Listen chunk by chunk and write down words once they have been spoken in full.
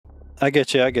I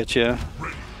get you. I get you.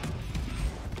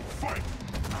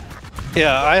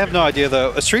 Yeah, I have no idea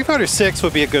though. A Street Fighter 6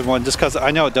 would be a good one just because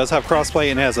I know it does have crossplay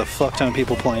and it has a fuck ton of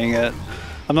people playing it.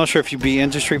 I'm not sure if you'd be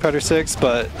into Street Fighter 6,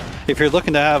 but if you're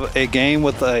looking to have a game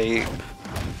with a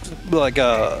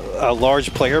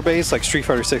large player base, like Street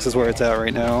Fighter 6 is where it's at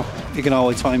right now. You can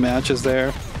always find matches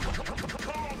there.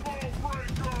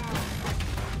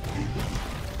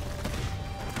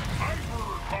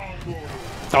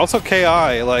 Also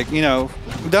KI, like, you know,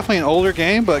 definitely an older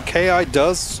game, but KI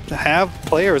does have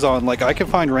players on. Like, I can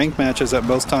find ranked matches at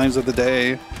most times of the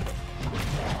day.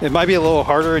 It might be a little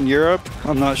harder in Europe,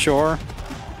 I'm not sure.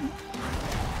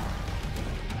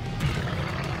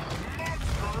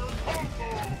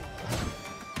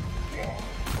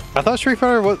 I thought Street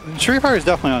Fighter is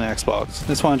definitely on Xbox.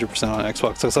 It's 100% on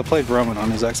Xbox, because I played Roman on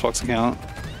his Xbox account.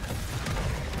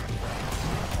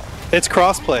 It's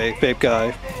crossplay, Vape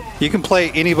Guy. You can play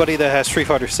anybody that has Street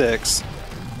Fighter 6.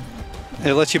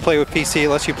 It lets you play with PC, it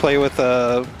lets you play with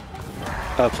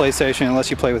PlayStation, it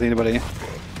lets you play with anybody.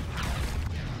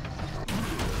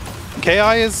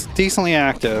 KI is decently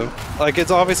active. Like,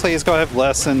 it's obviously it's gonna have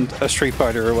less than a Street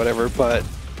Fighter or whatever, but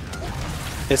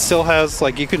it still has,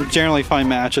 like, you can generally find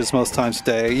matches most times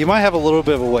today. You might have a little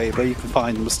bit of a wait, but you can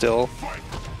find them still.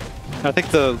 I think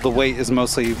the wait is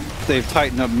mostly they've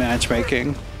tightened up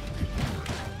matchmaking.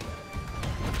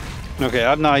 Okay,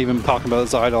 I'm not even talking about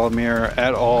this Eyedol mirror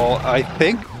at all. I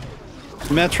think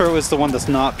Metro is the one that's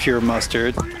not pure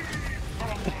mustard.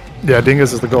 Yeah,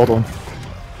 Dingus is the gold one.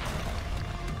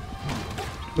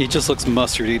 He just looks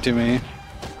mustardy to me.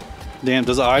 Damn,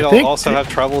 does Eyedol also have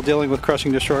trouble dealing with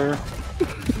Crushing Destroyer?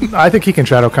 I think he can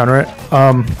shadow counter it.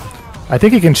 I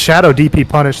think he can shadow DP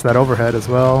punish that overhead as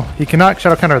well. He cannot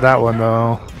shadow counter that one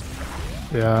though.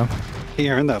 Yeah. He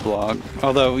earned that block.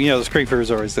 Although, you know, the screen freeze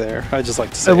is always there. I just like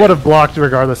to say it would have blocked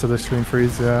regardless of the screen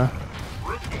freeze, yeah.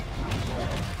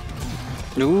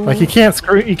 Ooh. Like he can't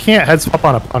head swap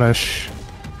on a punish.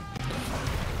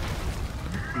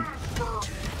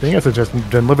 Dingus has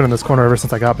just been living in this corner ever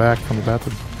since I got back from the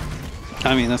bathroom.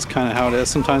 I mean, that's kind of how it is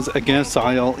sometimes against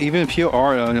Eyedol, even if you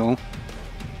are Eyedol.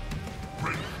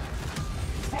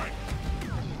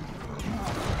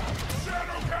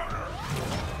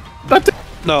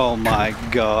 Oh my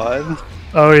god.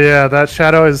 Oh yeah, that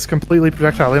shadow is completely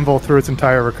projectile invul through its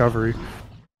entire recovery.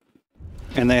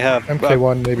 And they have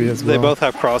MK1 maybe as well. They both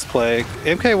have crossplay.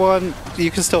 MK1, you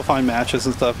can still find matches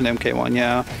and stuff in MK1,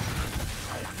 yeah.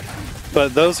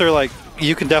 But those are like,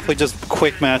 you can definitely just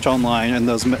quick match online in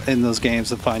those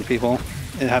games and find people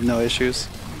and have no issues.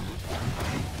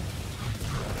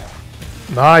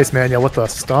 Nice, man. Yeah, with the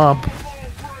stomp.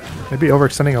 Maybe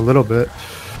overextending a little bit.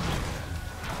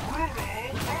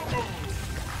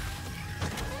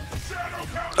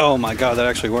 Oh my god, that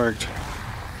actually worked.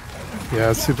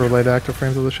 Yeah, super late active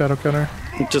frames of the shadow counter.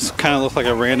 It just kind of looked like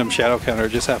a random shadow counter, it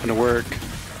just happened to work.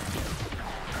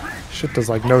 Shit does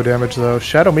like no damage though.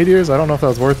 Shadow meteors, I don't know if that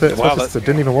was worth it. Wow, it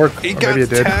didn't even work. He got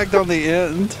tagged on the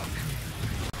end.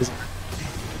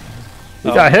 He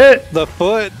got hit. The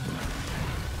foot.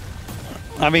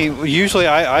 I mean, usually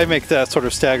I make that sort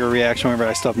of stagger reaction whenever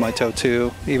I stub my toe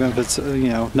too, even if it's you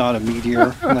know, not a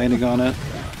meteor landing on it.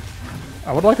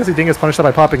 I would like to see Dingus punish that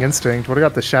by popping instinct. Would have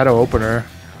got the shadow opener.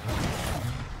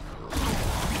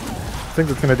 I think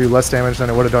it's gonna do less damage than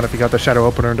it would have done if he got the shadow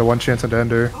opener into one chance into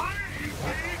ender.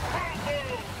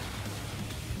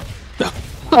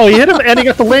 Oh, he hit him and he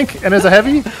got the link and is a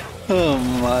heavy? Oh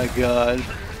my god.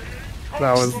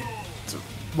 That was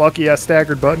lucky ass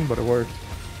staggered button, but it worked.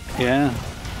 Yeah.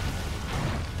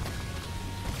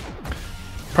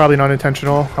 Probably not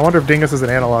intentional. I wonder if Dingus is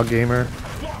an analog gamer.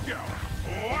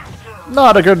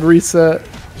 Not a good reset.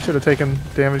 Should have taken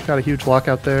damage, got a huge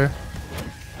lockout there.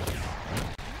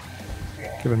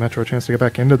 Giving Metro a chance to get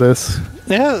back into this.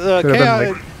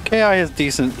 Yeah, KI has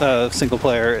decent single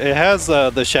player. It has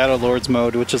the Shadow Lords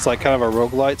mode, which is like kind of a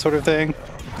roguelite sort of thing.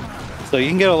 So you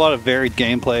can get a lot of varied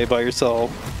gameplay by yourself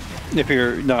if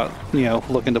you're not, you know,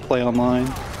 looking to play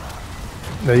online.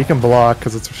 Yeah, you can block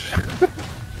because it's...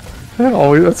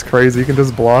 oh, that's crazy. You can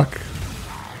just block.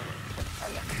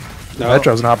 No.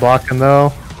 Metro's not blocking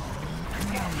though.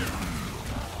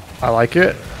 I like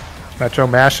it. Metro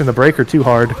mashing the breaker too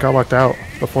hard. Got locked out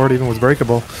before it even was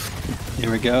breakable. Here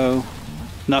we go.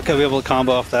 Not gonna be able to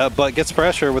combo off that, but gets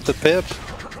pressure with the pip.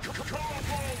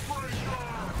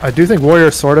 I do think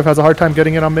Warrior sort of has a hard time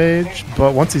getting in on Mage,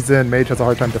 but once he's in, Mage has a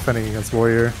hard time defending against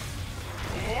Warrior.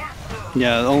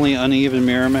 Yeah, the only uneven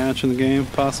mirror match in the game,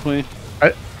 possibly.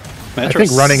 I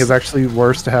think running is actually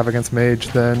worse to have against Mage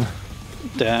than...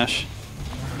 Dash.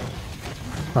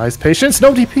 Nice patience,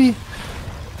 no DP!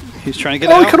 He's trying to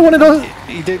get out. He could have wanted a,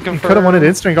 He did confirm. He could have wanted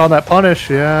instinct on that punish.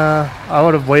 Yeah, I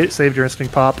would have saved your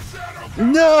instinct pop.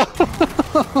 No.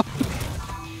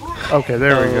 Okay,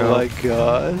 there we go. Oh my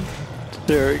god.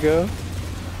 There we go.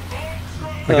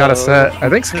 I got a set. I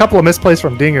think a couple of misplays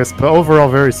from Dingus, but overall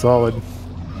very solid.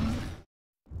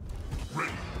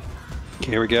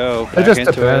 Here we go. It just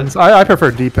depends. I prefer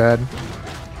D-pad.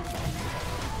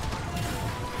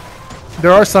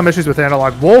 There are some issues with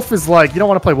analog. Wolf is like, you don't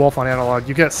want to play Wolf on analog.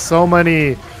 You get so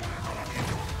many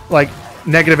like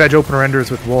negative edge opener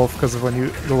enders with Wolf because of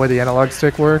the way the analog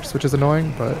stick works, which is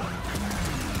annoying, but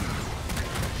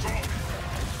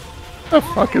the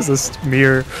fuck is this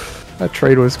mirror? That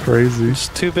trade was crazy.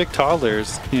 Just two big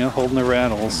toddlers, you know, holding their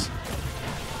rattles.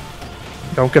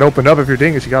 Don't get opened up if you're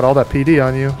Dingus. You got all that PD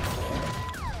on you.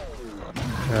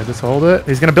 Yeah, just hold it.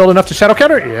 He's gonna build enough to shadow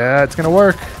counter. Yeah, it's gonna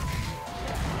work.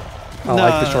 I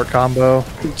like the short combo.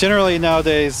 Generally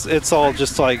nowadays, it's all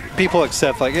just like people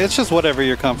accept like it's just whatever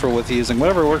you're comfortable with using,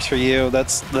 whatever works for you.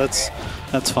 That's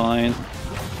fine.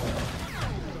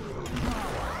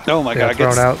 Oh my god,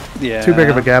 thrown out. Yeah, too big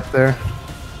of a gap there.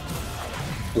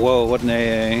 Whoa, what an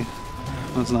AA.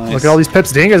 That's nice. Look at all these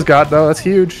pips Dingus got though. That's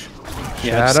huge.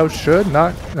 Yeah, Shadow should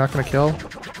not gonna kill.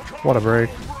 What a break.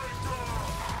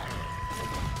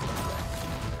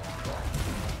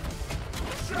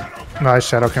 Nice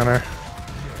shadow counter.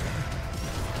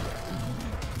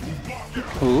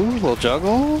 Ooh, little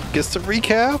juggle. Gets the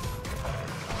recap.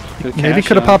 Maybe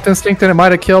could have popped instinct and it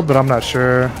might have killed, but I'm not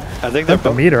sure. I think they're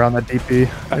both meter on that DP.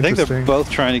 I think they're both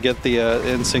trying to get the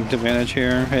instinct advantage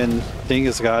here, and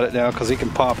Dingus got it now because he can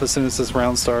pop as soon as this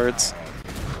round starts.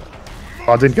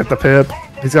 Oh, didn't get the pip.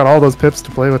 He's got all those pips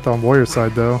to play with on Warrior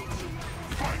side though.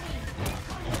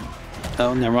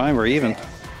 Oh, never mind. We're even.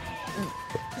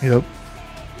 Yep.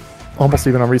 Almost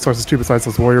even on resources too, besides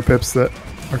those Warrior pips that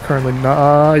are currently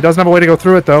not. He doesn't have a way to go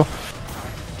through it though.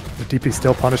 The DP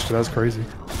still punished it. That's crazy.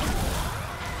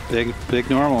 Big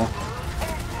normal.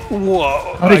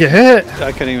 Whoa! How did he get hit?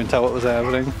 I couldn't even tell what was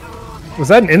happening. Was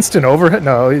that an instant overhit?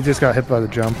 No, he just got hit by the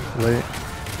jump late.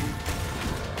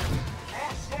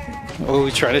 Oh,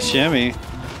 he tried to shimmy.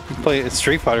 Play a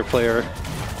Street Fighter player.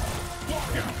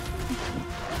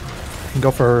 Can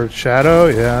go for Shadow,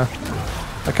 yeah.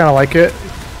 I kind of like it.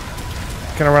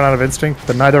 Gonna run out of instinct,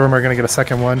 but neither of them are gonna get a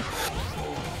second one.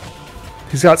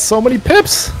 He's got so many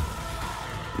pips.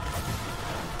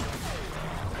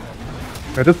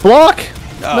 Just block.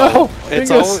 Oh, no,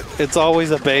 it's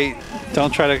always a bait.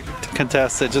 Don't try to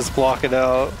contest it. Just block it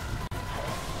out.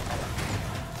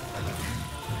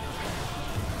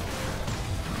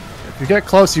 If you get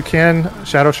close, you can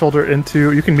shadow shoulder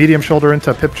into. You can medium shoulder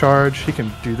into a pip charge. He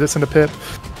can do this into pip.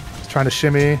 He's trying to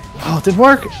shimmy. Oh, it didn't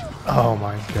work. Oh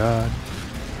my god.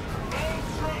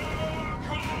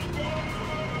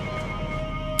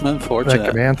 Unfortunate. That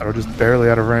command throw just barely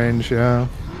out of range. Yeah.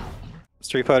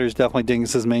 Street Fighter is definitely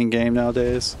Dingus's main game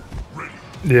nowadays.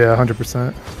 Yeah,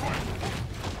 100%.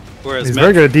 Whereas he's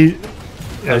very good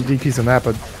at DPs in that,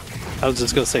 but I was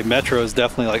just gonna say Metro is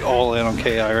definitely like all in on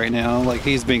KI right now. Like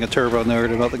he's being a turbo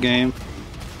nerd about the game.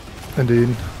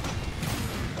 Indeed.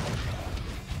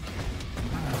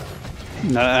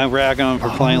 I rag on him for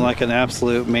playing like an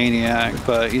absolute maniac,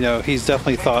 but you know he's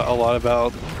definitely thought a lot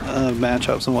about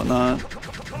matchups and whatnot.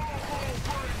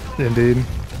 Indeed.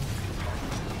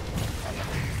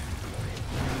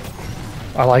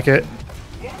 I like it.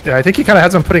 Yeah, I think he kind of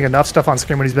has been putting enough stuff on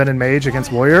screen when he's been in Mage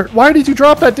against Warrior. Why did you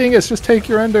drop that Dingus? Just take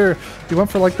your ender. He went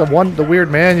for like the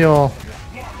weird manual.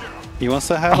 He wants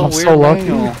to have a weird so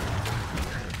manual.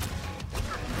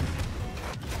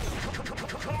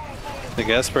 The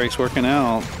gas break's working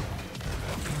out.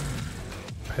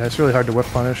 Yeah, it's really hard to whip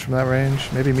punish from that range.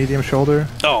 Maybe medium shoulder.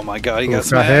 Oh my god, he got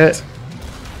hit.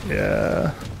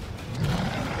 Yeah.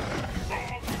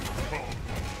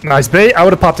 Nice bait. I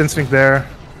would have popped instinct there.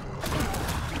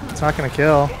 It's not gonna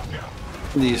kill.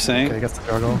 Do you think? Okay, he gets the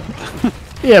juggle.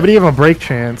 Yeah, but he gave him a break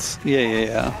chance.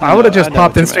 Yeah. I would have just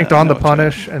popped instinct on the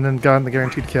punish and then gotten the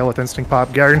guaranteed kill with instinct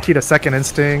pop. Guaranteed a second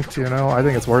instinct, you know. I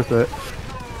think it's worth it.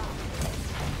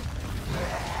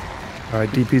 Alright,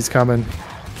 DP's coming.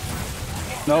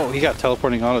 No, he got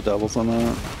teleporting auto doubles on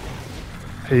that.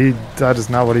 That is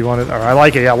not what he wanted. Alright, I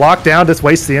like it. Yeah, lock down, just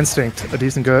waste the instinct. A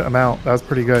decent good amount. That was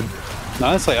pretty good.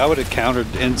 Honestly, I would have countered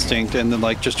instinct and then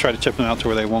like just try to chip him out to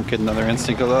where they won't get another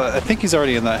instinct. I think he's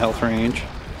already in that health range.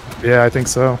 Yeah, I think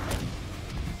so.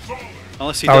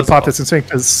 Unless he I would pop this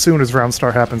instinct as soon as round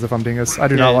start happens if I'm Dingus. I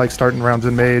do not like starting rounds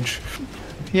in Mage.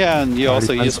 Yeah, and you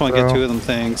just want to get two of them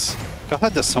things. God,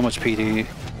 that does so much PD.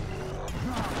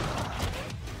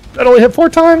 That only hit 4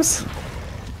 times.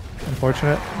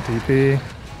 Unfortunate. DP.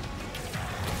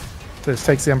 This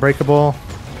takes the Unbreakable.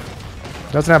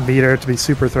 Doesn't have meter to be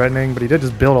super threatening, but he did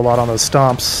just build a lot on those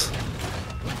stomps.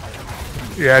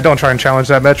 Yeah, don't try and challenge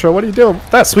that, Metro. What are you doing?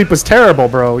 That sweep was terrible,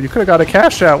 bro. You could have got a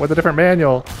cash out with a different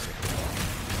manual.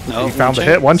 No, he found the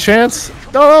hit. One chance.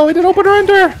 No, he didn't open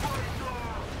render.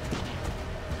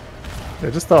 Yeah,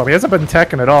 just throw him. He hasn't been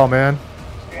teching at all, man.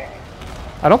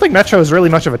 I don't think Metro is really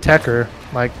much of a techer.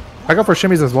 Like, I go for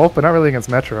shimmies as Wolf, but not really against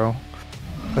Metro.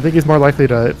 I think he's more likely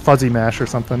to fuzzy mash or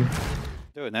something.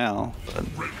 Do it now. But...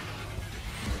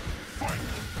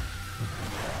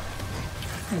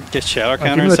 Get shadow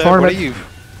counter instead. What are you?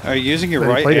 Are you using your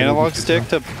right analog stick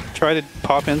to try to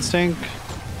pop instinct?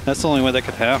 That's the only way that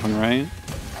could happen, right?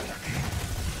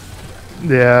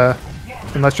 Yeah,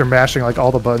 unless you're mashing like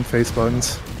all the face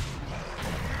buttons.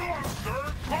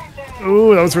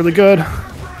 Ooh, that was really good.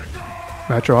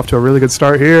 Metro off to a really good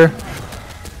start here.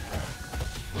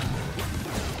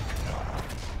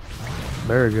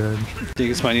 Very good.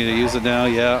 Dingus might need to use it now,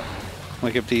 yeah.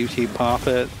 Like if DT pop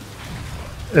it.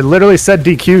 It literally said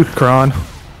DQ, Kron.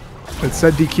 It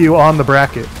said DQ on the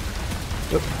bracket.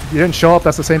 You didn't show up,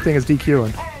 that's the same thing as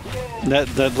DQing.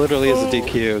 That literally is a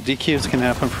DQ. DQs can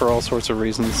happen for all sorts of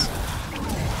reasons.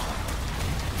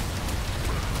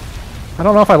 I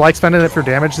don't know if I like spending it for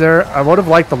damage there. I would have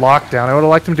liked the lockdown. I would have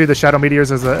liked him to do the Shadow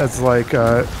Meteors as like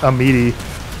a meaty.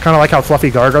 Kind of like how Fluffy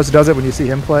Gargos does it when you see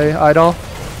him play Eyedol.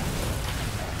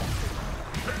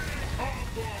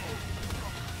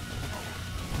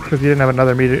 Because you didn't have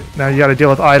another meter. Now you got to deal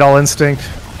with Eyedol Instinct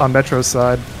on Metro's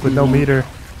side with no meter.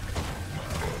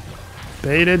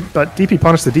 Baited, but DP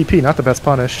punished the DP, not the best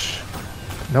punish.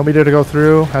 No meter to go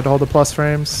through, had to hold the plus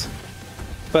frames.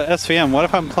 But SVM, what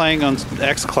if I'm playing on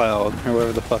xCloud, or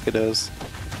whatever the fuck it is,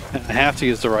 and I have to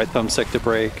use the right thumbstick to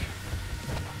break?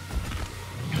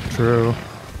 True.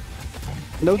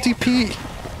 No DP!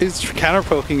 He's counter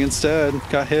poking instead,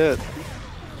 got hit.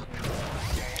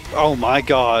 Oh my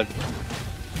god.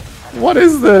 What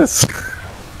is this?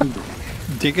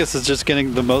 Dingus is just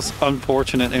getting the most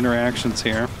unfortunate interactions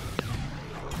here.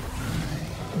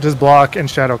 Just block and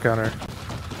shadow counter.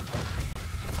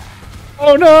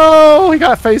 Oh no! He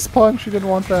got face punch. He didn't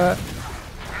want that.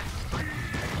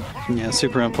 Yeah,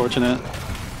 super unfortunate.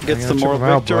 Gets the moral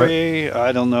victory.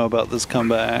 I don't know about this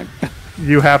comeback.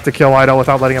 You have to kill Eyedol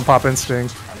without letting him pop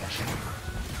instinct.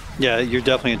 Yeah, you're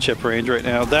definitely in chip range right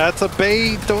now. That's a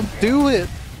bait. Don't do it.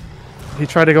 He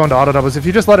tried to go into auto doubles. If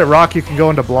you just let it rock, you can go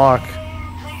into block.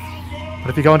 But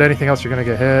if you go into anything else, you're gonna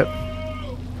get hit.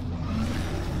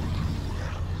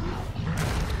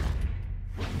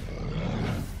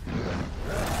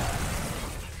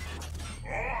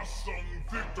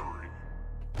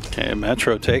 Okay,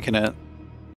 Metro taking it.